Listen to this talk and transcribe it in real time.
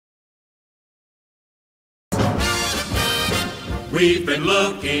We've been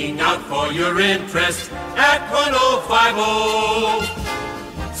looking out for your interest at 1050.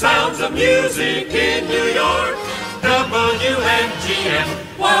 Sounds of music in New York, WMGM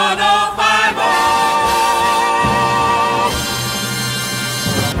 1050.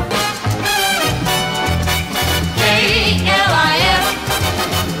 KLIF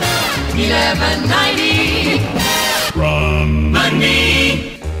 1190. From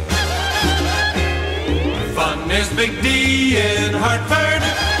Monday. Fun is Big D in Hartford,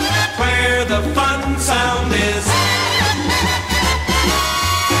 where the fun sound is.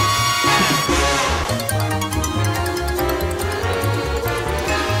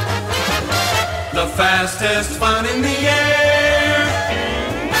 The fastest fun in the air,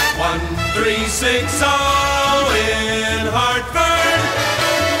 1360 in Hartford.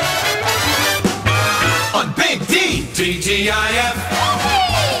 On Big D, TGIF.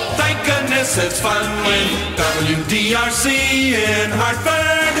 Thank goodness it's fun with WDRC in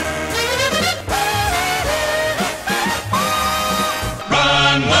Hartford.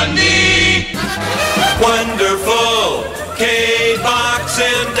 Ron Lundy. Wonderful. K-Box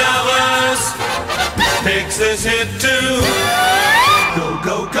in Dallas picks this hit too. Go,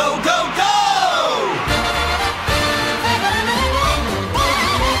 go, go, go, go!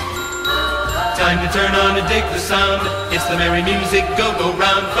 Time to turn on and dig the sound. It's the merry music go-go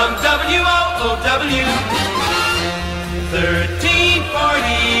round from WOOW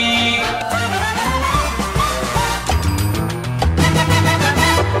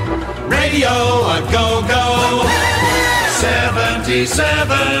 1340. Radio a go-go. 77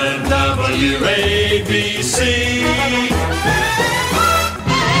 WABC.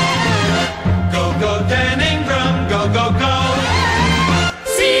 Go, go, Dan Ingram, go, go, go.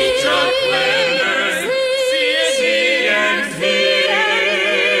 See Chuck Leonard, see and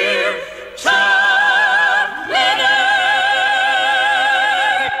hear. Chuck Leonard.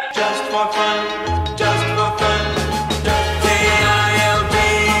 Just for fun, just for fun. KILD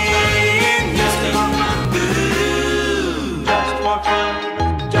in Houston. Just for fun,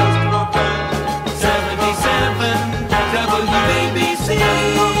 just for fun. 77 WABC.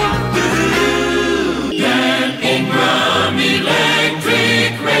 Dan Ingram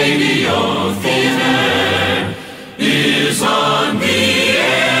Electric Radio Theater is on the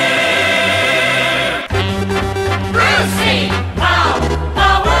air. Brucey, pow,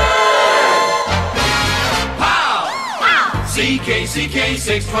 power. Pow! Pow. CKCK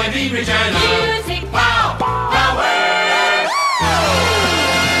 620 Regina. Music, Pow! power.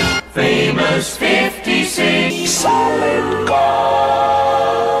 Famous 56. Solid gold.